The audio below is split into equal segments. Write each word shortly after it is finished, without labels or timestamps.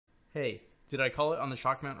Hey, did I call it on the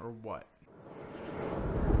shock mount or what?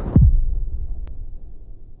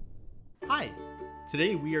 Hi,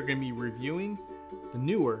 today we are going to be reviewing the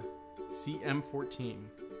Neewer CM14.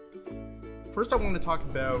 First I want to talk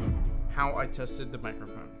about how I tested the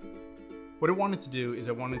microphone. What I wanted to do is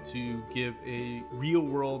I wanted to give a real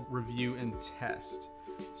world review and test.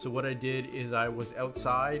 So what I did is I was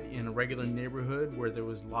outside in a regular neighborhood where there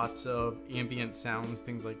was lots of ambient sounds,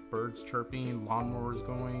 things like birds chirping, lawnmowers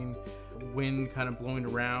going, wind kind of blowing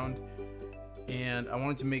around. And I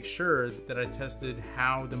wanted to make sure that I tested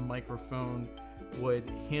how the microphone would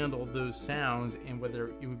handle those sounds and whether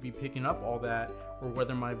it would be picking up all that or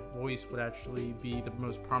whether my voice would actually be the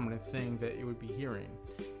most prominent thing that it would be hearing.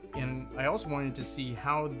 And I also wanted to see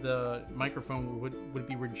how the microphone would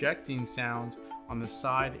be rejecting sounds on the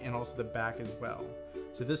side and also the back as well.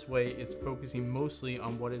 So this way it's focusing mostly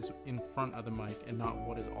on what is in front of the mic and not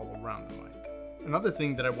what is all around the mic. Another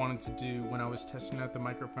thing that I wanted to do when I was testing out the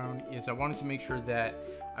microphone is I wanted to make sure that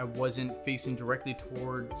I wasn't facing directly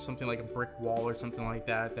toward something like a brick wall or something like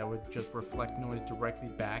that that would just reflect noise directly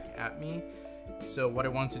back at me. So what I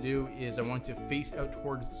wanted to do is I wanted to face out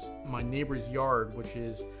towards my neighbor's yard, which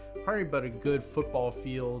is probably about a good football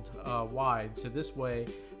field wide. So this way,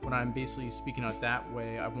 when I'm basically speaking out that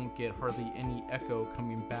way, I won't get hardly any echo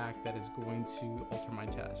coming back that is going to alter my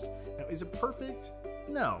test. Now, is it perfect?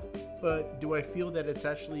 No, but do I feel that it's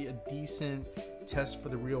actually a decent test for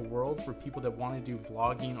the real world for people that want to do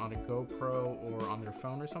vlogging on a GoPro or on their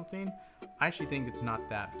phone or something? I actually think it's not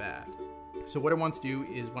that bad. So what I want to do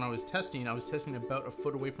is when I was testing about a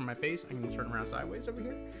foot away from my face. I'm going to turn around sideways over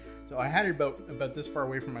here. So I had it about this far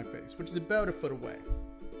away from my face, which is about a foot away.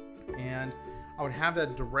 And I would have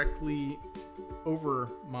that directly over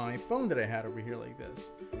my phone that I had over here like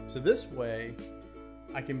this. So this way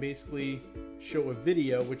I can basically show a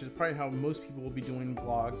video, which is probably how most people will be doing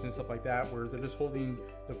vlogs and stuff like that, where they're just holding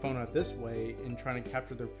the phone out this way and trying to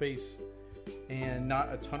capture their face and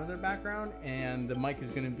not a ton of their background, and the mic is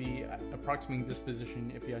going to be approximating this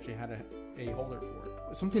position if you actually had a holder for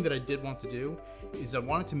it. Something that I did want to do is I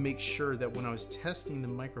wanted to make sure that when I was testing the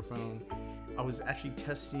microphone, I was actually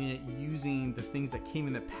testing it using the things that came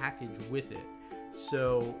in the package with it.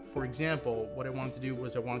 So for example, what I wanted to do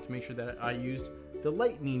was I wanted to make sure that I used the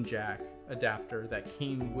lightning jack adapter that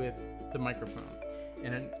came with the microphone,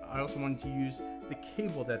 and I also wanted to use the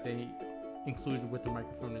cable that they included with the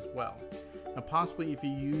microphone as well. Now possibly if you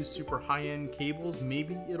use super high-end cables,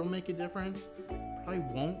 maybe it'll make a difference. Probably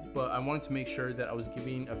won't, but I wanted to make sure that I was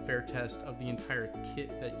giving a fair test of the entire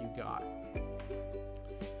kit that you got.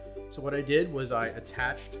 So what I did was I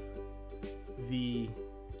attached the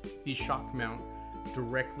shock mount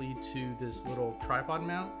directly to this little tripod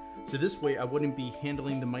mount. So this way I wouldn't be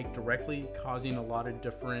handling the mic directly, causing a lot of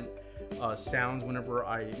different sounds whenever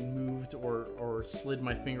I moved or slid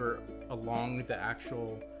my finger along the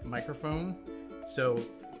actual microphone. So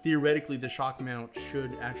theoretically the shock mount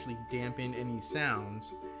should actually dampen any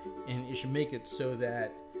sounds, and it should make it so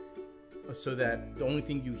that the only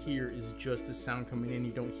thing you hear is just the sound coming in.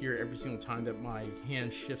 You don't hear every single time that my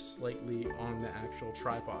hand shifts slightly on the actual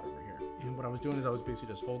tripod over here. And what I was doing is I was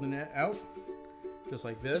basically just holding it out just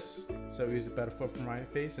like this. So it was about a foot from my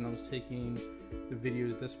face, and I was taking the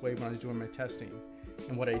videos this way when I was doing my testing.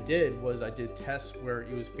 And what I did was I did tests where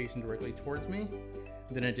it was facing directly towards me.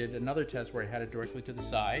 Then I did another test where I had it directly to the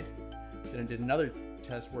side. Then I did another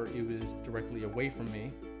test where it was directly away from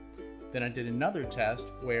me. Then I did another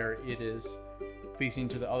test where it is facing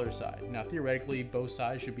to the other side. Now theoretically both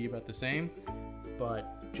sides should be about the same,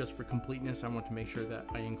 but just for completeness I want to make sure that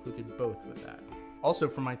I included both with that. Also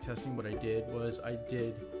for my testing, what I did was I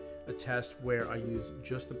did a test where I used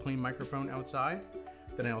just the plain microphone outside.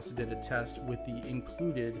 Then I also did a test with the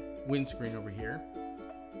included windscreen over here.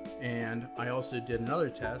 And I also did another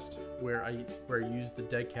test where I used the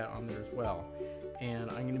dead cat on there as well.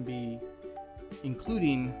 And I'm going to be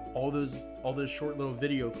including all those short little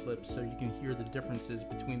video clips so you can hear the differences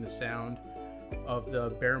between the sound of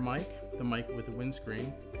the bare mic, the mic with the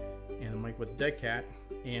windscreen, and the mic with the dead cat,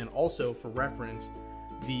 and also for reference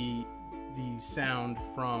the sound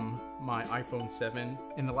from my iPhone 7.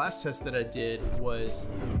 And the last test that I did was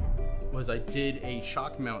I did a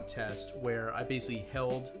shock mount test where I basically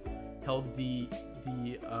held the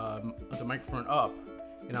microphone up,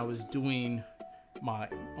 and I was doing my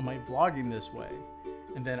vlogging this way,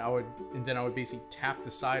 and then I would basically tap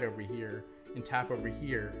the side over here and tap over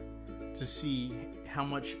here to see how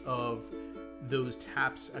much of those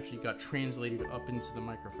taps actually got translated up into the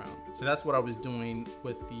microphone. So that's what I was doing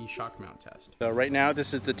with the shock mount test. So right now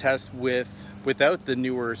this is the test without the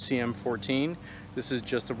Neewer CM14. This is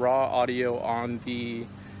just the raw audio on the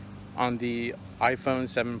on the iPhone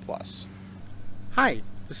 7 Plus. Hi,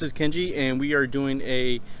 this is Kenji and we are doing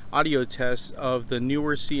a audio test of the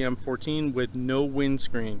Neewer CM14 with no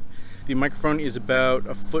windscreen. The microphone is about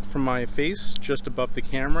a foot from my face, just above the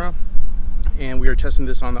camera, and we are testing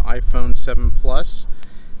this on the iPhone 7 Plus,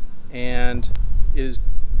 and it is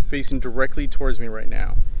facing directly towards me right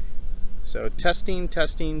now. So testing,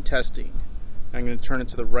 testing, testing. I'm going to turn it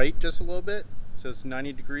to the right just a little bit, so it's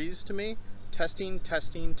 90 degrees to me. Testing,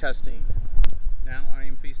 testing, testing. Now I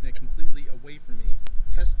am facing it completely away from me.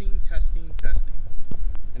 Testing, testing, testing.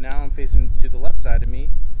 And now I'm facing to the left side of me.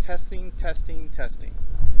 Testing, testing, testing.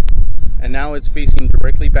 And now it's facing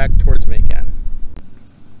directly back towards me again.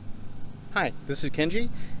 Hi, this is Kenji,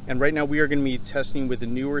 and right now we are going to be testing with the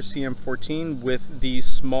Neewer CM14 with the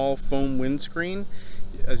small foam windscreen.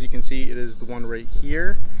 As you can see, it is the one right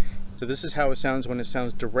here. So this is how it sounds when it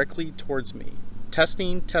sounds directly towards me.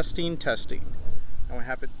 Testing, testing, testing. Now I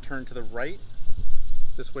have it turned to the right,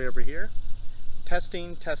 this way over here.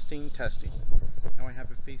 Testing, testing, testing. Now I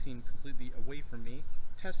have it facing completely away from me.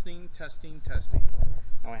 Testing, testing, testing.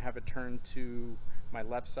 Now I have it turned to my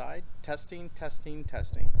left side. Testing, testing,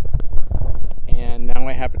 testing. And now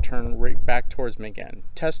I have it turned right back towards me again.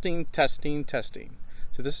 Testing, testing, testing.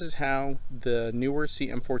 So this is how the Neewer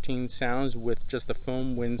CM14 sounds with just the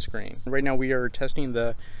foam windscreen. Right now we are testing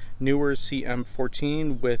the Neewer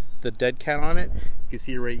CM14 with the dead cat on it. You can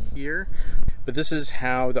see it right here. But this is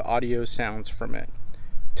how the audio sounds from it.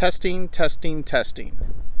 Testing, testing, testing.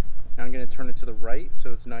 Now I'm going to turn it to the right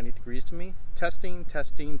so it's 90 degrees to me. Testing,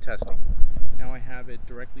 testing, testing. Now I have it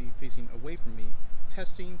directly facing away from me.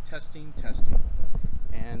 Testing, testing, testing.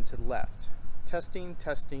 And to the left. Testing,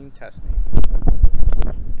 testing, testing.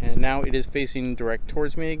 And now it is facing direct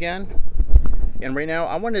towards me again. And right now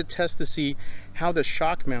I want to test to see how the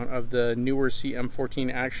shock mount of the Neewer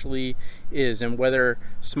CM14 actually is, and whether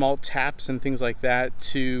small taps and things like that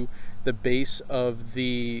to the base of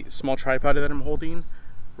the small tripod that I'm holding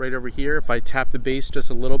right over here, if I tap the base just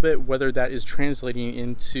a little bit, whether that is translating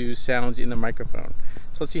into sounds in the microphone.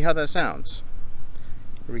 So let's see how that sounds.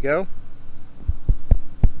 Here we go.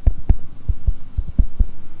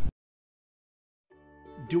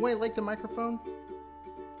 Do I like the microphone?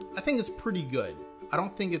 I think it's pretty good. I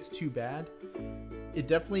don't think it's too bad. It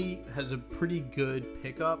definitely has a pretty good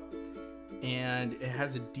pickup, and it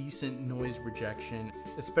has a decent noise rejection,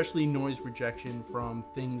 especially noise rejection from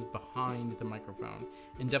things behind the microphone,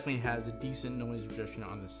 and definitely has a decent noise rejection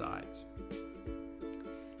on the sides.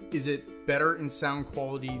 Is it better in sound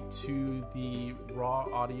quality to the raw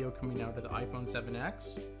audio coming out of the iPhone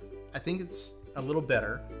 7X? I think it's a little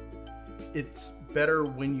better. It's better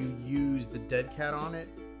when you use the dead cat on it.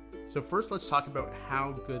 So first let's talk about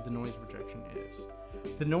how good the noise rejection is.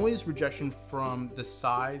 The noise rejection from the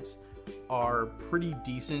sides are pretty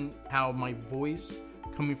decent. How my voice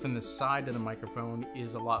coming from the side of the microphone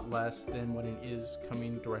is a lot less than when it is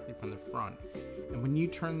coming directly from the front. And when you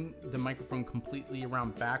turn the microphone completely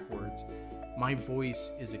around backwards, my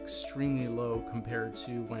voice is extremely low compared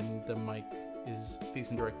to when the mic is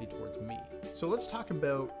facing directly towards me. So let's talk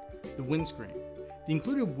about the windscreen. The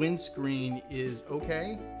included windscreen is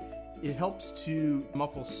okay. It helps to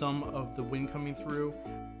muffle some of the wind coming through,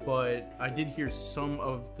 but I did hear some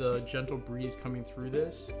of the gentle breeze coming through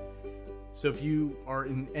this. So if you are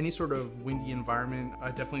in any sort of windy environment, I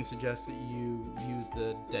definitely suggest that you use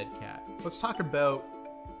the dead cat. Let's talk about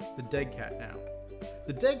the dead cat now.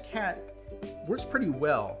 The dead cat works pretty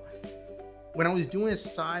well. When I was doing a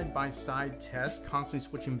side-by-side test, constantly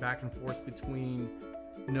switching back and forth between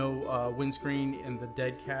no windscreen and the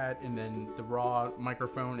dead cat, and then the raw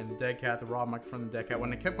microphone and the dead cat, the raw microphone and the dead cat,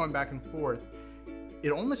 when I kept going back and forth,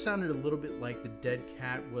 it almost sounded a little bit like the dead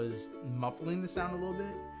cat was muffling the sound a little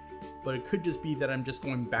bit, but it could just be that I'm just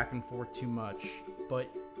going back and forth too much. But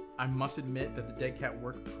I must admit that the dead cat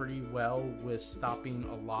worked pretty well with stopping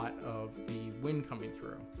a lot of the wind coming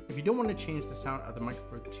through. If you don't want to change the sound of the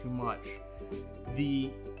microphone too much,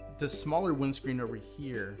 the smaller windscreen over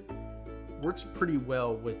here works pretty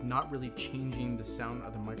well with not really changing the sound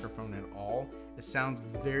of the microphone at all. It sounds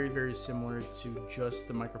very, very similar to just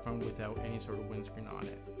the microphone without any sort of windscreen on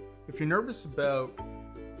it. If you're nervous about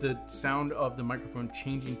the sound of the microphone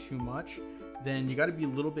changing too much, then you got to be a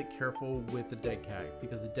little bit careful with the dead cat,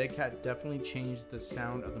 because the dead cat definitely changed the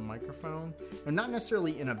sound of the microphone. And not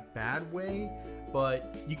necessarily in a bad way,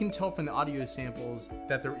 but you can tell from the audio samples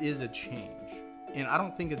that there is a change. And I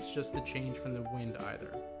don't think it's just the change from the wind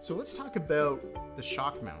either. So let's talk about the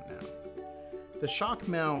shock mount now. The shock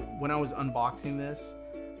mount, when I was unboxing this,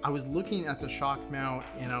 I was looking at the shock mount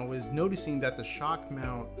and I was noticing that the shock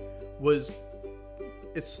mount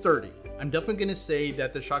it's sturdy. I'm definitely going to say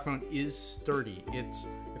that the shock mount is sturdy. It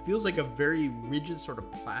feels like a very rigid sort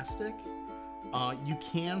of plastic. You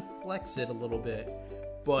can flex it a little bit,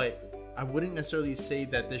 but I wouldn't necessarily say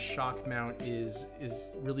that this shock mount is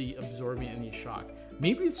really absorbing any shock.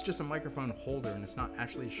 Maybe it's just a microphone holder and it's not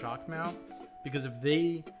actually a shock mount, because if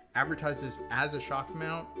they advertise this as a shock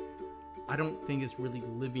mount, I don't think it's really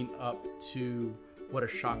living up to what a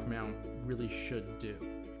shock mount really should do.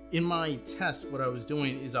 In my test, what I was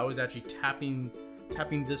doing is I was actually tapping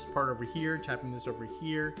this part over here, tapping this over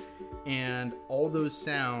here, and all those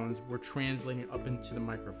sounds were translating up into the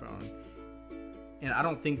microphone. And I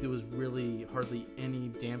don't think there was really hardly any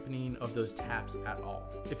dampening of those taps at all.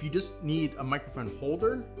 If you just need a microphone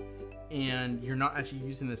holder and you're not actually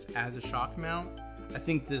using this as a shock mount, I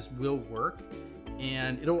think this will work,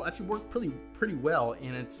 and it'll actually work pretty well.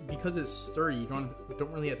 And it's because it's sturdy, you don't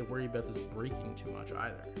really have to worry about this breaking too much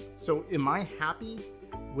either. So am I happy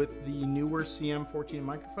with the Neewer CM14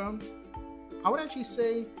 microphone? I would actually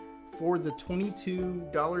say for the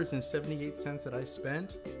 $22.78 that I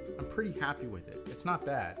spent, I'm pretty happy with it. It's not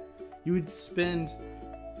bad. You would spend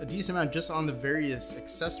a decent amount just on the various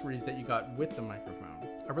accessories that you got with the microphone.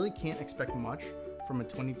 I really can't expect much from a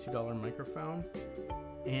 $22 microphone.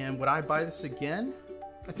 And would I buy this again?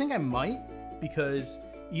 I think I might, because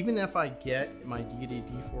even if I get my Deity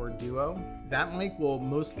D4 Duo, that mic will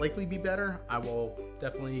most likely be better. I will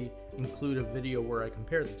definitely include a video where I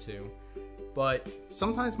compare the two. But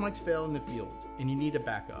sometimes mics fail in the field and you need a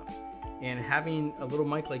backup. And having a little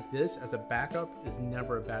mic like this as a backup is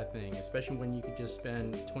never a bad thing, especially when you could just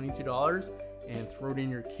spend $22 and throw it in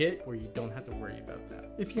your kit where you don't have to worry about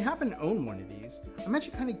that. If you happen to own one of these, I'm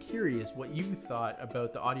actually kind of curious what you thought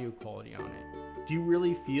about the audio quality on it. Do you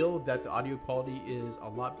really feel that the audio quality is a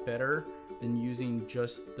lot better than using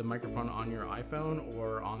just the microphone on your iPhone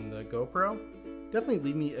or on the GoPro? Definitely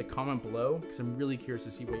leave me a comment below, because I'm really curious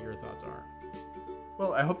to see what your thoughts are.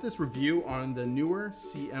 Well, I hope this review on the Neewer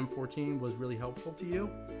CM14 was really helpful to you.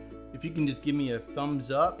 If you can just give me a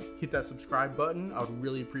thumbs up, hit that subscribe button, I would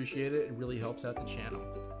really appreciate it. It really helps out the channel.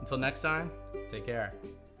 Until next time, take care.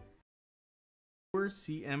 Neewer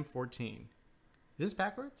CM14. Is this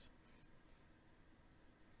backwards?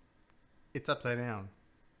 It's upside down.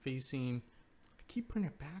 Facing, I keep putting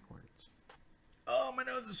it backwards. Oh, my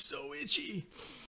nose is so itchy.